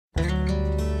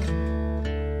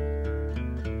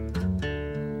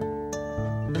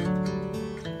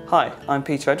Hi, I'm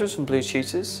Peter Edwards from Blues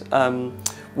Tutors.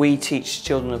 We teach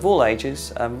children of all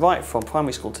ages, right from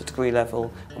primary school to degree level,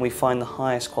 and we find the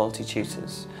highest quality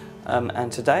tutors.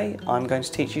 And today I'm going to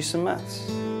teach you some maths.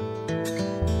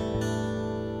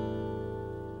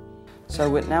 So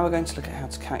now we're going to look at how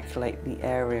to calculate the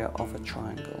area of a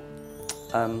triangle.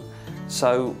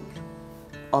 So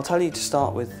I'll tell you to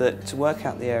start with that to work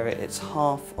out the area, it's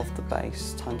half of the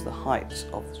base times the height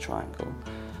of the triangle.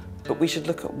 But we should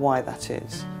look at why that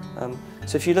is.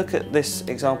 So if you look at this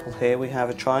example here, we have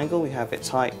a triangle, we have its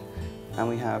height and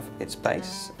we have its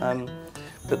base.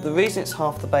 But the reason it's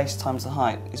half the base times the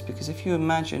height is because if you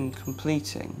imagine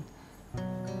completing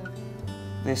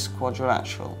this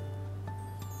quadrilateral,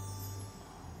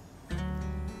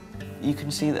 you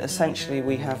can see that essentially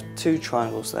we have two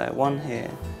triangles there, one here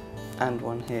and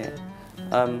one here.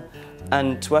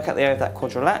 And to work out the area of that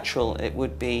quadrilateral, it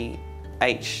would be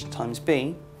h times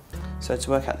b. So to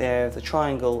work out the area of the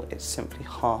triangle, it's simply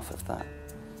half of that.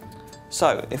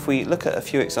 So if we look at a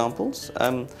few examples,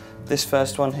 this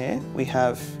first one here, we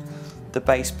have the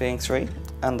base being 3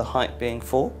 and the height being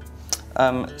 4.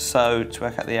 So to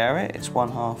work out the area, it's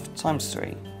 1/2 times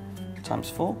 3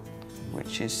 times 4,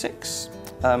 which is 6.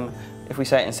 If we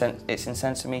say it's in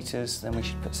centimetres, then we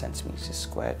should put centimetres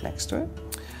squared next to it.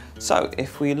 So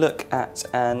if we look at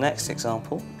our next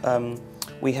example,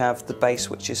 we have the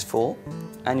base, which is 4,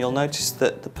 and you'll notice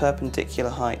that the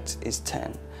perpendicular height is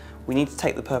 10. We need to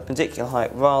take the perpendicular height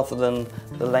rather than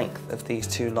the length of these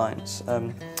two lines.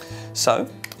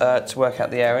 To work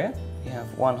out the area, you have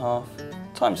 1/2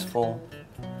 times 4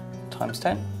 times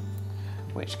 10,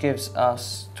 which gives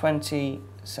us 20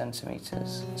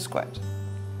 centimetres squared.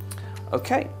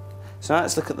 Okay, so now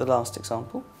let's look at the last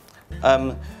example.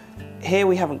 Here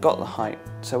we haven't got the height,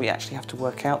 so we actually have to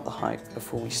work out the height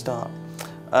before we start.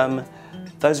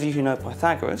 Those of you who know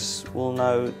Pythagoras will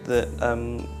know that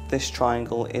this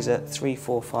triangle is a 3,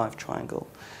 4, 5 triangle.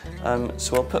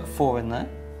 So I'll put 4 in there.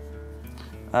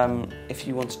 If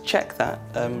you want to check that,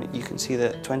 you can see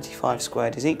that 25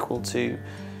 squared is equal to,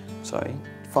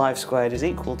 5 squared is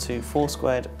equal to 4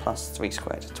 squared plus 3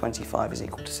 squared. 25 is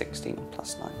equal to 16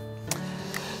 plus 9.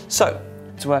 So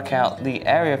to work out the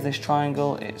area of this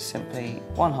triangle, it's simply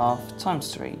 1/2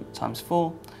 times 3 times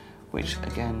 4, which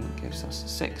again gives us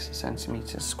 6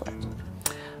 centimetres squared.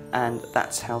 And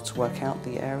that's how to work out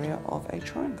the area of a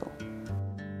triangle.